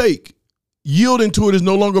mistake. Yielding to it is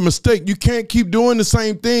no longer a mistake. You can't keep doing the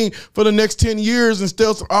same thing for the next 10 years and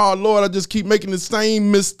still say, oh, Lord, I just keep making the same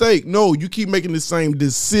mistake. No, you keep making the same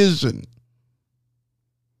decision.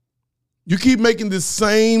 You keep making the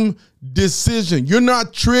same decision. You're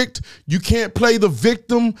not tricked. You can't play the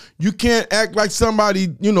victim. You can't act like somebody,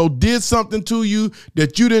 did something to you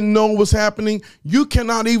that you didn't know was happening. You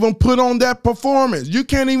cannot even put on that performance. You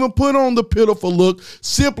can't even put on the pitiful look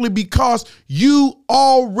simply because you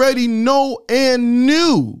already know and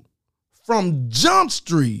knew from Jump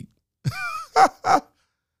Street,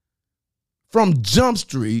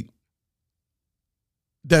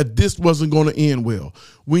 that this wasn't going to end well.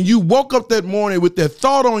 When you woke up that morning with that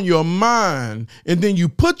thought on your mind and then you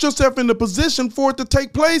put yourself in the position for it to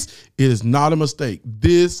take place, it is not a mistake.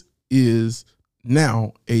 This is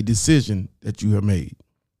now a decision that you have made.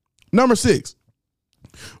 Number 6,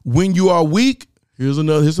 when you are weak, here's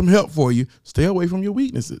some help for you. Stay away from your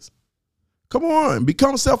weaknesses. Come on,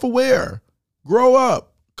 become self-aware. Grow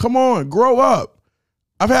up. Come on, grow up.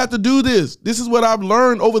 I've had to do this. This is what I've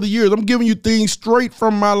learned over the years. I'm giving you things straight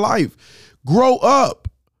from my life. Grow up.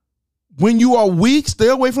 When you are weak, stay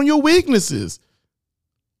away from your weaknesses.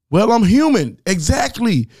 Well, I'm human.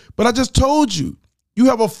 Exactly. But I just told you, you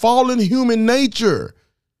have a fallen human nature.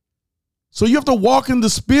 So you have to walk in the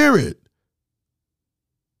Spirit.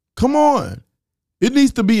 Come on. It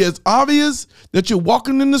needs to be as obvious that you're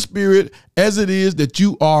walking in the Spirit as it is that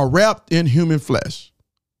you are wrapped in human flesh.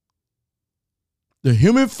 The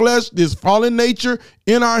human flesh, this fallen nature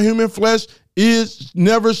in our human flesh is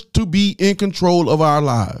never to be in control of our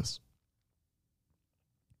lives.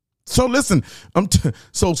 So listen,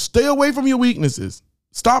 so stay away from your weaknesses.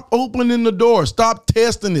 Stop opening the door. Stop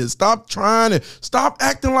testing it. Stop trying it. Stop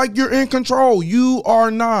acting like you're in control. You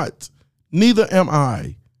are not. Neither am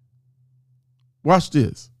I. Watch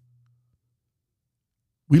this.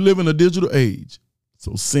 We live in a digital age.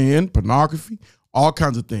 So sin, pornography, all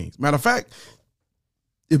kinds of things. Matter of fact,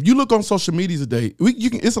 if you look on social media today,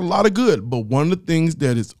 it's a lot of good, but one of the things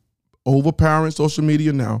that is overpowering social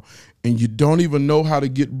media now, and you don't even know how to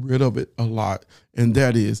get rid of it a lot, and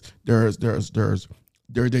that is there's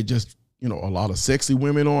just a lot of sexy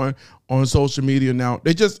women on social media now.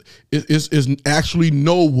 They just is actually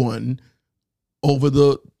no one over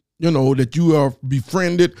the that you are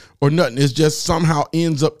befriended or nothing. It just somehow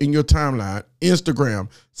ends up in your timeline. Instagram,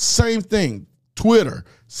 same thing. Twitter,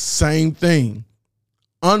 same thing.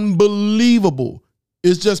 Unbelievable.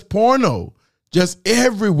 It's just porno, just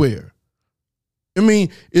everywhere. I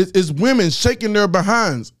mean, it's women shaking their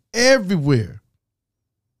behinds everywhere.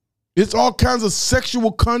 It's all kinds of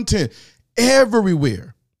sexual content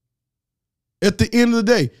everywhere. At the end of the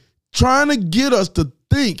day, trying to get us to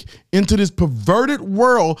think into this perverted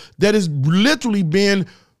world that is literally being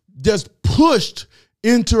just pushed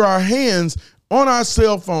into our hands on our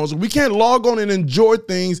cell phones. We can't log on and enjoy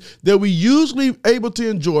things that we usually able to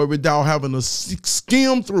enjoy without having to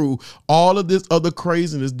skim through all of this other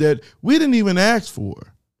craziness that we didn't even ask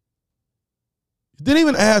for. Didn't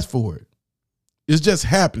even ask for it. It's just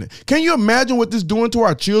happening. Can you imagine what this is doing to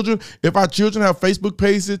our children if our children have Facebook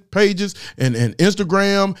pages and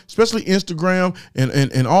Instagram, especially Instagram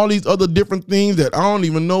and all these other different things that I don't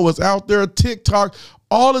even know what's out there, TikTok,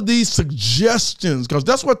 all of these suggestions, because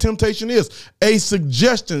that's what temptation is, a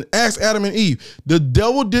suggestion. Ask Adam and Eve. The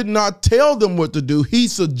devil did not tell them what to do. He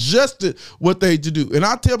suggested what they to do. And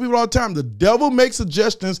I tell people all the time, the devil makes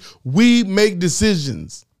suggestions, we make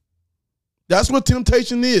decisions. That's what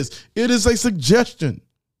temptation is. It is a suggestion.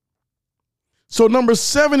 So number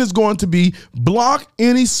 7 is going to be block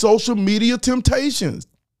any social media temptations.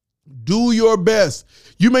 Do your best.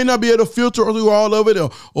 You may not be able to filter through all of it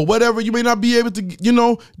or whatever. You may not be able to,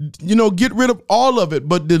 get rid of all of it,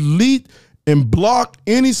 but delete and block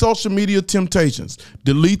any social media temptations.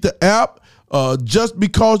 Delete the app. Just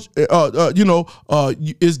because,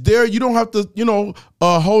 it's there, you don't have to,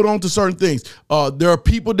 hold on to certain things. There are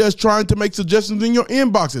people that's trying to make suggestions in your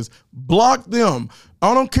inboxes. Block them.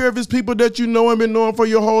 I don't care if it's people that you know and been knowing for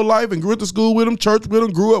your whole life and grew up to school with them, church with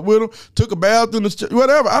them, grew up with them, took a bath in the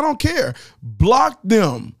whatever. I don't care. Block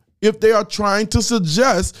them. if they are trying to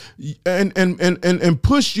suggest and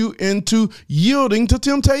push you into yielding to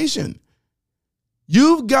temptation.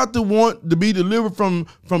 You've got to want to be delivered from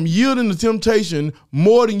yielding to temptation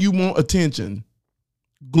more than you want attention.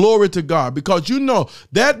 Glory to God, because you know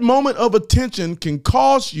that moment of attention can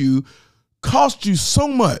cost you so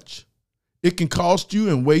much. It can cost you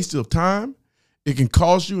in waste of time. It can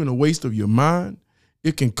cost you in a waste of your mind.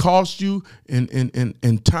 It can cost you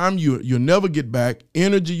in time you'll never get back,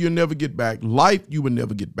 energy you'll never get back, life you will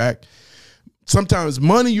never get back, sometimes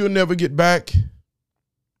money you'll never get back.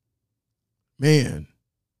 Man,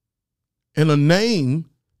 and a name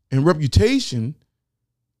and reputation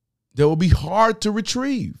that will be hard to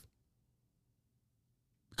retrieve,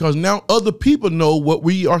 because now other people know what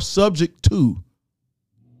we are subject to.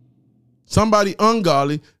 Somebody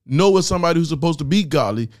ungodly know what somebody who's supposed to be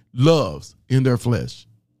godly loves in their flesh.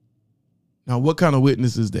 Now, what kind of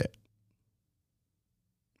witness is that?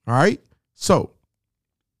 All right. So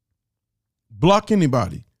block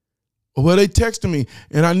anybody. Well, they texting me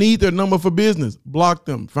and I need their number for business. Block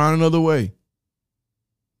them. Find another way.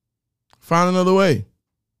 Find another way.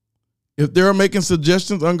 If they're making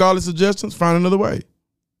suggestions, ungodly suggestions, find another way.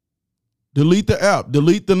 Delete the app,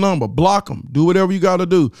 delete the number, block them, do whatever you got to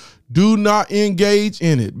do. Do not engage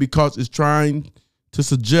in it because it's trying to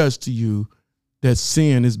suggest to you that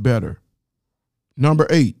sin is better. Number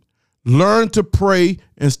 8, learn to pray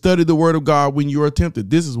and study the word of God when you are tempted.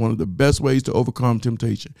 This is one of the best ways to overcome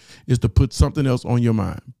temptation, is to put something else on your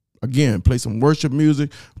mind. Again, play some worship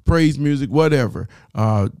music, praise music, whatever.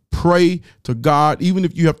 Pray to God, even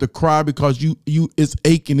if you have to cry because you it's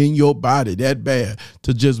aching in your body that bad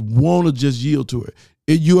to just want to just yield to it.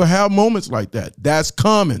 You'll have moments like that. That's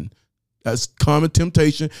common. That's common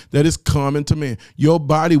temptation that is common to man. Your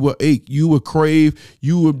body will ache. You will crave.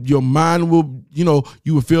 Your mind will,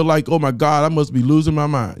 you will feel like, oh my God, I must be losing my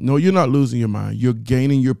mind. No, you're not losing your mind. You're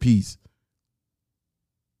gaining your peace.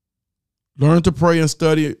 Learn to pray and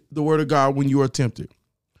study the word of God when you are tempted.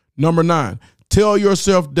 Number 9, tell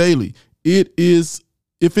yourself daily, if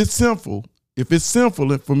it's sinful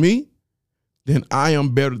and for me, then I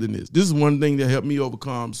am better than this. This is one thing that helped me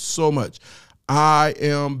overcome so much. I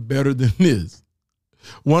am better than this.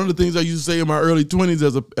 One of the things I used to say in my early 20s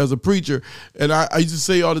as a preacher, and I used to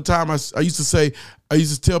say all the time, I used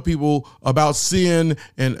to tell people about sin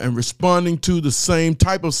and responding to the same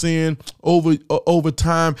type of sin over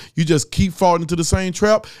time. You just keep falling into the same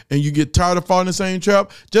trap and you get tired of falling in the same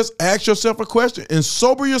trap. Just ask yourself a question and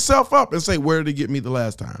sober yourself up and say, where did it get me the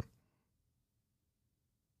last time?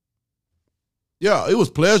 Yeah, it was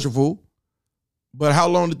pleasurable, but how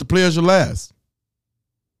long did the pleasure last?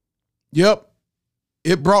 Yep.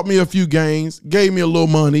 It brought me a few gains, gave me a little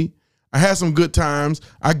money. I had some good times.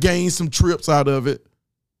 I gained some trips out of it.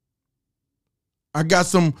 I got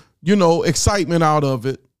some, excitement out of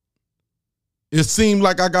it. It seemed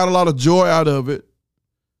like I got a lot of joy out of it.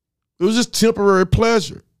 It was just temporary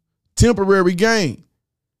pleasure, temporary gain.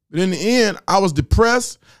 But in the end, I was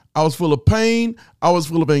depressed. I was full of pain. I was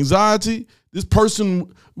full of anxiety. This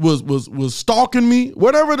person was stalking me,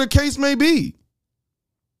 whatever the case may be.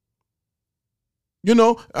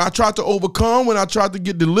 I tried to overcome. When I tried to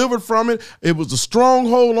get delivered from it, it was a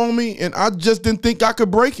stronghold on me, and I just didn't think I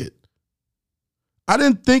could break it. I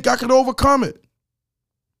didn't think I could overcome it.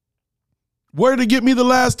 Where did it get me the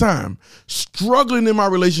last time? Struggling in my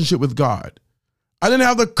relationship with God. I didn't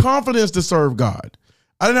have the confidence to serve God.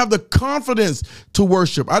 I didn't have the confidence to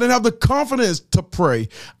worship. I didn't have the confidence to pray.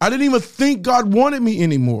 I didn't even think God wanted me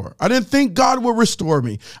anymore. I didn't think God would restore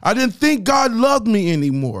me. I didn't think God loved me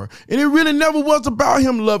anymore. And it really never was about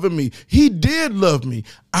him loving me. He did love me.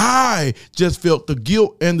 I just felt the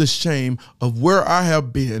guilt and the shame of where I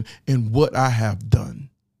have been and what I have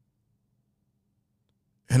done.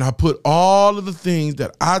 And I put all of the things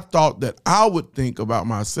that I thought that I would think about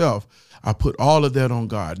myself, I put all of that on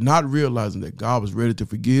God, not realizing that God was ready to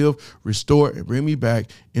forgive, restore, and bring me back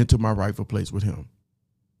into my rightful place with him.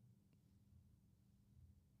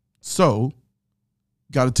 So,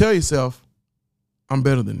 got to tell yourself, I'm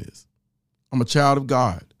better than this. I'm a child of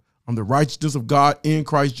God. I'm the righteousness of God in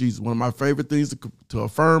Christ Jesus. One of my favorite things to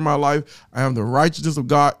affirm my life, I am the righteousness of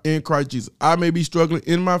God in Christ Jesus. I may be struggling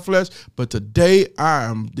in my flesh, but today I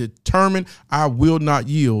am determined I will not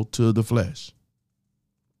yield to the flesh.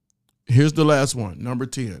 Here's the last one, number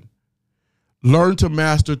 10. Learn to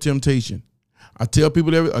master temptation. I tell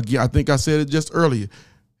people that, again, I think I said it just earlier.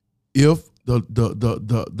 If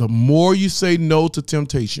the more you say no to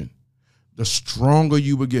temptation, the stronger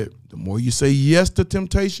you will get. The more you say yes to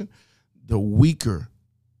temptation, the weaker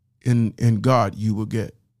in God you will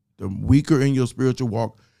get. The weaker in your spiritual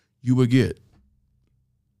walk you will get.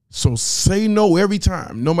 So say no every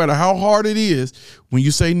time, no matter how hard it is. When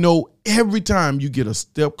you say no every time, you get a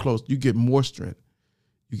step closer. You get more strength.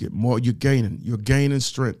 You get more. You're gaining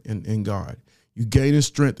strength in God. You're gaining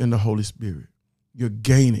strength in the Holy Spirit. You're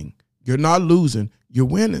gaining. You're not losing. You're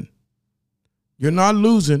winning. You're not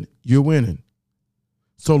losing. You're winning.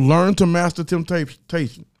 So learn to master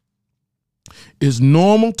temptation. It's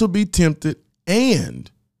normal to be tempted,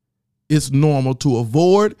 and it's normal to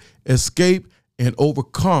avoid, escape, and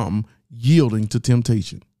overcome yielding to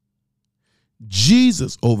temptation.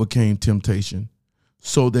 Jesus overcame temptation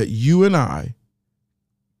so that you and I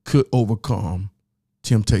could overcome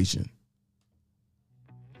temptation.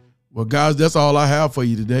 Well, guys, that's all I have for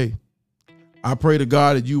you today. I pray to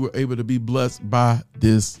God that you were able to be blessed by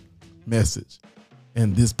this message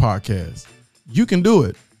and this podcast. You can do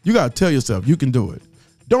it. You got to tell yourself you can do it.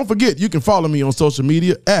 Don't forget, you can follow me on social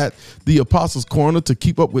media at The Apostles Corner to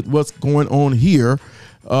keep up with what's going on here.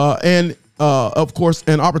 And of course,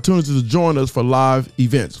 an opportunity to join us for live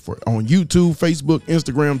events on YouTube, Facebook,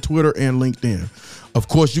 Instagram, Twitter, and LinkedIn. Of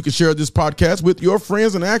course, you can share this podcast with your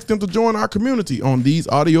friends and ask them to join our community on these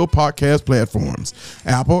audio podcast platforms: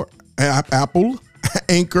 Apple,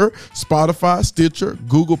 Anchor, Spotify, Stitcher,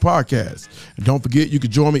 Google Podcasts. And don't forget, you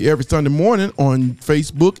can join me every Sunday morning on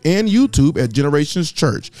Facebook and YouTube at Generations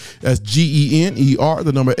Church. That's GENER,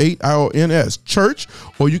 the number 8 IONS Church.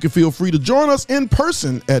 Or you can feel free to join us in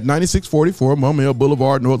person at 9644 Maumelle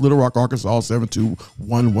Boulevard, North Little Rock, Arkansas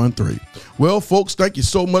 72113. Well, folks, thank you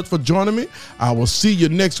so much for joining me. I will see you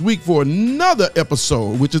next week for another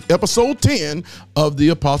episode, which is episode 10 of The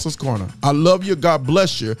Apostles Corner. I love you. God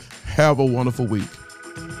bless you. Have a wonderful week.